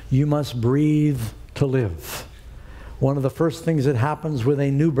 You must breathe to live. One of the first things that happens with a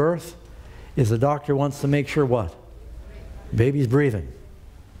new birth is the doctor wants to make sure what? Baby's breathing.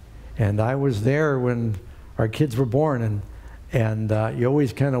 And I was there when our kids were born, and you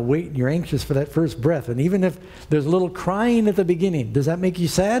always kind of wait and you're anxious for that first breath. And even if there's a little crying at the beginning, does that make you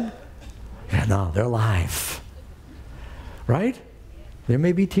sad? Yeah, no, they're alive. Right? There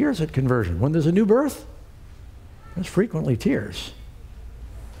may be tears at conversion. When there's a new birth, there's frequently tears.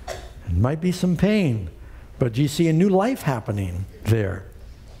 It might be some pain, but you see a new life happening there.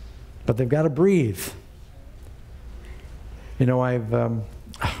 But they've got to breathe. You know,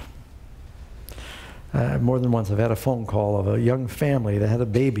 more than once I've had a phone call of a young family that had a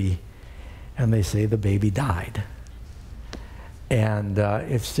baby, and they say the baby died. And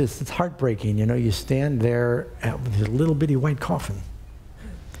it's heartbreaking. You know, you stand there with a little bitty white coffin.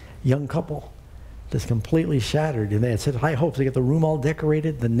 Young couple, just completely shattered. And they had such high hopes. They got the room all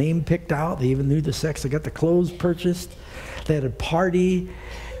decorated, the name picked out. They even knew the sex. They got the clothes purchased. They had a party.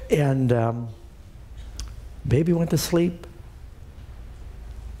 And baby went to sleep.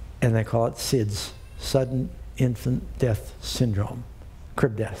 And they call it SIDS, Sudden Infant Death Syndrome.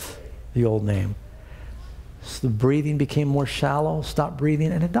 crib death, the old name. So the breathing became more shallow, stopped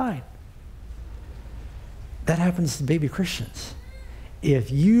breathing, and it died. That happens to baby Christians. If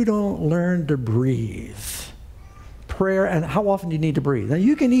you don't learn to breathe, prayer, and how often do you need to breathe? Now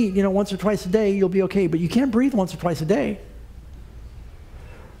you can eat, once or twice a day, you'll be okay, but you can't breathe once or twice a day.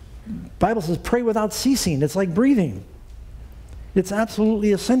 The Bible says pray without ceasing. It's like breathing. It's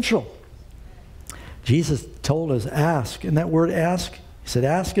absolutely essential. Jesus told us ask, and that word ask, he said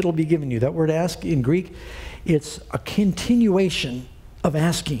ask, it'll be given you. That word ask in Greek, it's a continuation of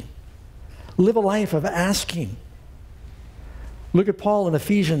asking. Live a life of asking. Look at Paul in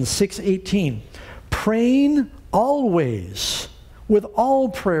Ephesians 6:18. Praying always with all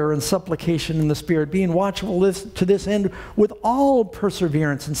prayer and supplication in the Spirit, being watchful to this end with all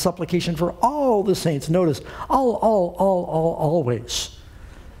perseverance and supplication for all the saints. Notice, always.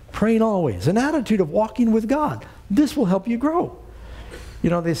 Praying always. An attitude of walking with God. This will help you grow.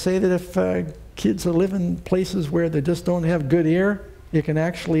 They say that if kids are living in places where they just don't have good air, it can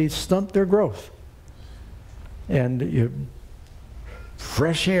actually stunt their growth. And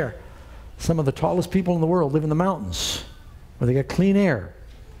fresh air. Some of the tallest people in the world live in the mountains where they get clean air,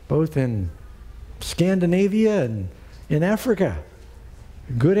 both in Scandinavia and in Africa.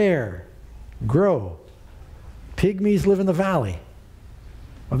 Good air. Grow. Pygmies live in the valley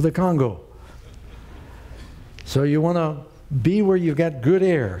of the Congo. So you want to be where you've got good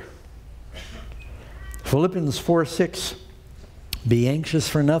air. Philippians 4:6. Be anxious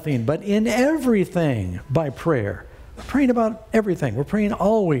for nothing, but in everything by prayer. We're praying about everything. We're praying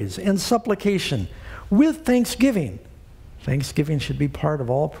always in supplication with thanksgiving. Thanksgiving should be part of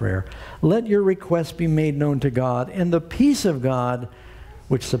all prayer. Let your requests be made known to God, and the peace of God,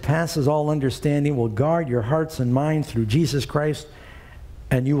 which surpasses all understanding, will guard your hearts and minds through Jesus Christ,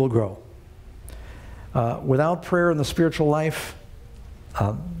 and you will grow. Without prayer in the spiritual life,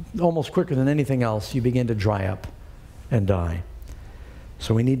 almost quicker than anything else, you begin to dry up and die.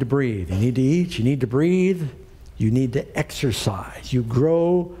 So we need to breathe. You need to eat. You need to breathe. You need to exercise. You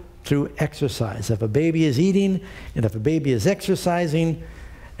grow through exercise. If a baby is eating and if a baby is exercising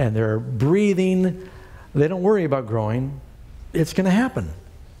and they're breathing, they don't worry about growing. It's going to happen.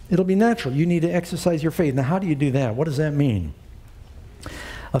 It'll be natural. You need to exercise your faith. Now, how do you do that? What does that mean?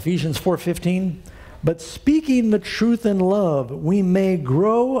 Ephesians 4:15, but speaking the truth in love, we may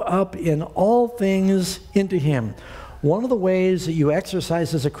grow up in all things into Him. One of the ways that you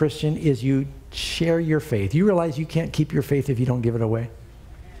exercise as a Christian is you share your faith. You realize you can't keep your faith if you don't give it away.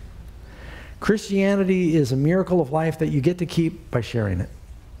 Christianity is a miracle of life that you get to keep by sharing it.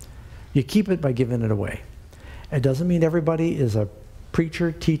 You keep it by giving it away. It doesn't mean everybody is a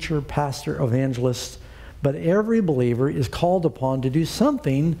preacher, teacher, pastor, evangelist, but every believer is called upon to do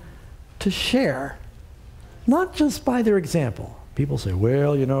something to share, not just by their example. People say,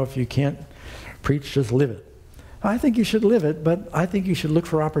 well, if you can't preach, just live it. I think you should live it, but I think you should look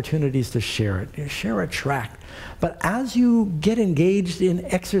for opportunities to share it. Share a tract. But as you get engaged in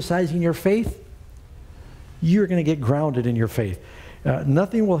exercising your faith, you're going to get grounded in your faith.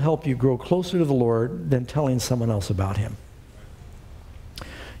 Nothing will help you grow closer to the Lord than telling someone else about Him.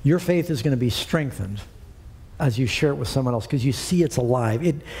 Your faith is going to be strengthened as you share it with someone else because you see it's alive.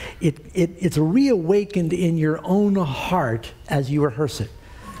 It's reawakened in your own heart as you rehearse it.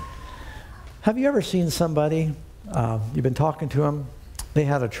 Have you ever seen somebody, you've been talking to them, they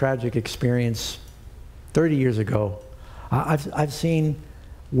had a tragic experience 30 years ago. I've seen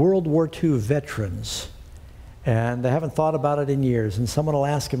World War II veterans, and they haven't thought about it in years, and someone will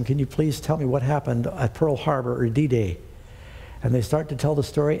ask them, can you please tell me what happened at Pearl Harbor or D-Day? And they start to tell the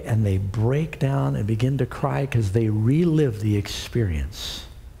story, and they break down and begin to cry because they relive the experience.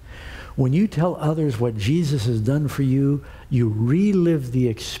 When you tell others what Jesus has done for you, you relive the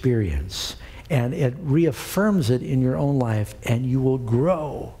experience. And it reaffirms it in your own life, and you will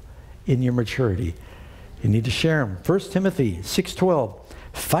grow in your maturity. You need to share them. 1 Timothy 6:12,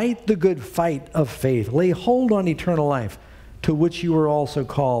 fight the good fight of faith. Lay hold on eternal life, to which you were also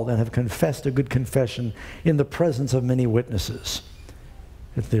called and have confessed a good confession in the presence of many witnesses.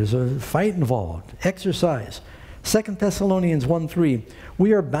 If there's a fight involved, exercise. 2 Thessalonians 1:3,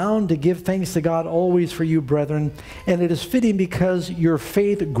 we are bound to give thanks to God always for you, brethren, and it is fitting because your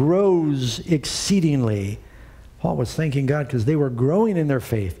faith grows exceedingly. Paul was thanking God because they were growing in their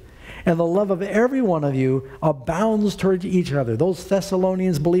faith. And the love of every one of you abounds towards each other. Those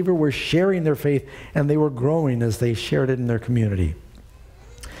Thessalonians believers were sharing their faith, and they were growing as they shared it in their community.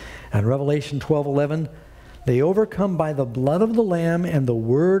 And Revelation 12:11, they overcome by the blood of the Lamb and the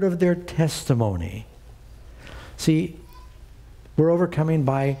word of their testimony. See, we're overcoming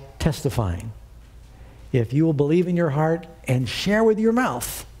by testifying. If you will believe in your heart and share with your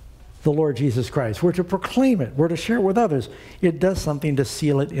mouth the Lord Jesus Christ, we're to proclaim it, we're to share it with others, it does something to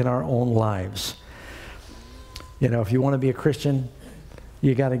seal it in our own lives. You know, if you want to be a Christian,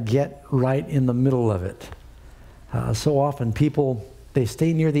 you got to get right in the middle of it. So often people, they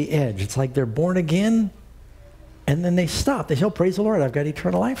stay near the edge. It's like they're born again, and then they stop. They say, oh, praise the Lord, I've got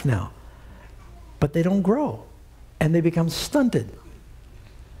eternal life now. But they don't grow, and they become stunted.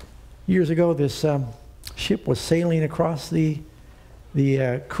 Years ago, this ship was sailing across the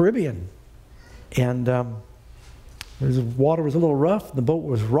Caribbean, and the water was a little rough, the boat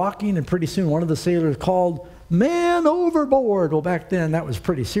was rocking, and pretty soon one of the sailors called, "Man overboard!" Well, back then that was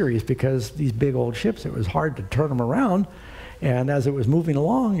pretty serious, because these big old ships, it was hard to turn them around. And as it was moving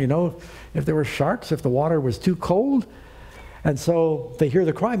along, you know, if there were sharks, if the water was too cold, and so they hear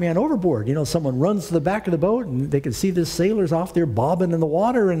the cry, "Man overboard!" You know, someone runs to the back of the boat, and they can see the sailors off there bobbing in the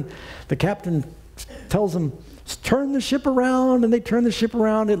water, and the captain tells them, turn the ship around, and they turn the ship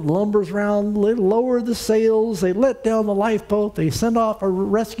around, it lumbers around, they lower the sails, they let down the lifeboat, they send off a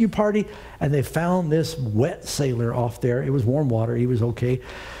rescue party, and they found this wet sailor off there. It was warm water, he was okay.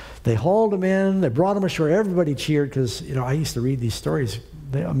 They hauled him in, they brought him ashore, everybody cheered, because, you know, I used to read these stories.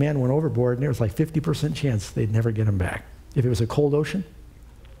 A man went overboard, and there was like 50% chance they'd never get him back if it was a cold ocean.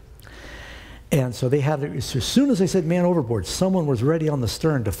 And so they had, as soon as they said man overboard, someone was ready on the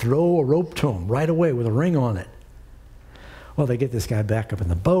stern to throw a rope to him right away with a ring on it. Well, they get this guy back up in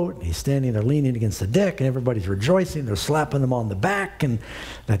the boat, and he's standing there leaning against the deck, and everybody's rejoicing. They're slapping him on the back, and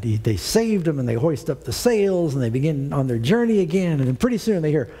that they saved him, and they hoist up the sails, and they begin on their journey again. And then pretty soon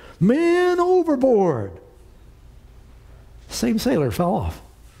they hear, "Man overboard!" Same sailor fell off.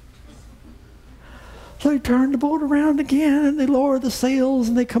 So they turn the boat around again, and they lower the sails,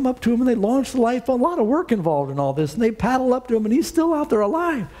 and they come up to him, and they launch the lifeboat. A lot of work involved in all this, and they paddle up to him, and he's still out there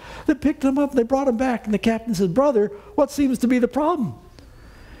alive. They picked him up, and they brought him back, and the captain says, "Brother, what seems to be the problem?"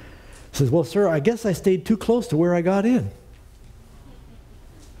 He says, "Well, sir, I guess I stayed too close to where I got in."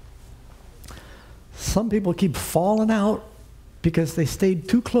 Some people keep falling out because they stayed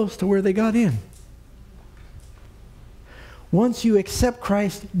too close to where they got in. Once you accept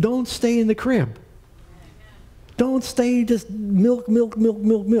Christ, don't stay in the crib. Don't stay just milk, milk, milk,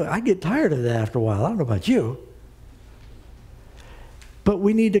 milk, milk. I get tired of that after a while. I don't know about you. But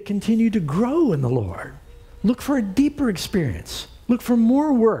we need to continue to grow in the Lord. Look for a deeper experience. Look for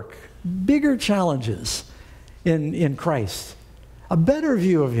more work, bigger challenges in Christ, a better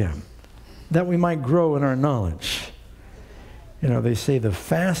view of Him, that we might grow in our knowledge. You know, they say the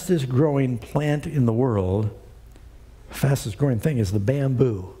fastest growing plant in the world, fastest growing thing, is the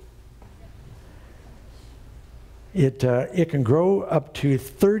bamboo. It can grow up to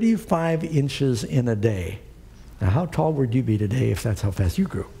 35 inches in a day. Now, how tall would you be today if that's how fast you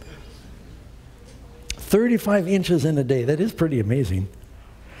grew? 35 inches in a day. That is pretty amazing.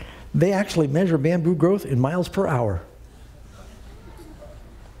 They actually measure bamboo growth in miles per hour.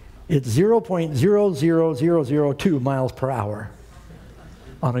 It's 0.00002 miles per hour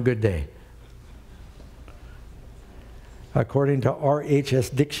on a good day. According to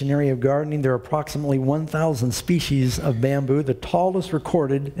RHS Dictionary of Gardening, there are approximately 1,000 species of bamboo. The tallest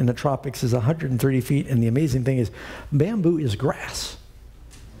recorded in the tropics is 130 feet, and the amazing thing is bamboo is grass.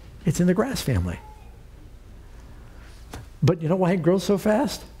 It's in the grass family. But you know why it grows so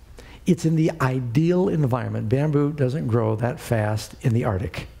fast? It's in the ideal environment. Bamboo doesn't grow that fast in the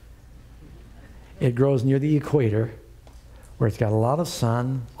Arctic. It grows near the equator, where it's got a lot of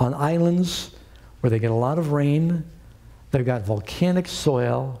sun, on islands where they get a lot of rain. They've got volcanic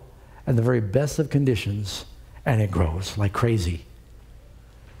soil and the very best of conditions, and it grows like crazy.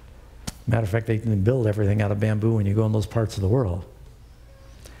 Matter of fact, they can build everything out of bamboo when you go in those parts of the world.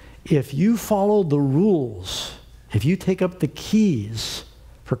 If you follow the rules, if you take up the keys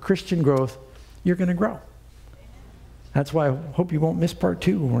for Christian growth, you're going to grow. That's why I hope you won't miss part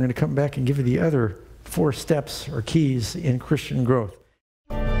 2. We're going to come back and give you the other 4 steps or keys in Christian growth.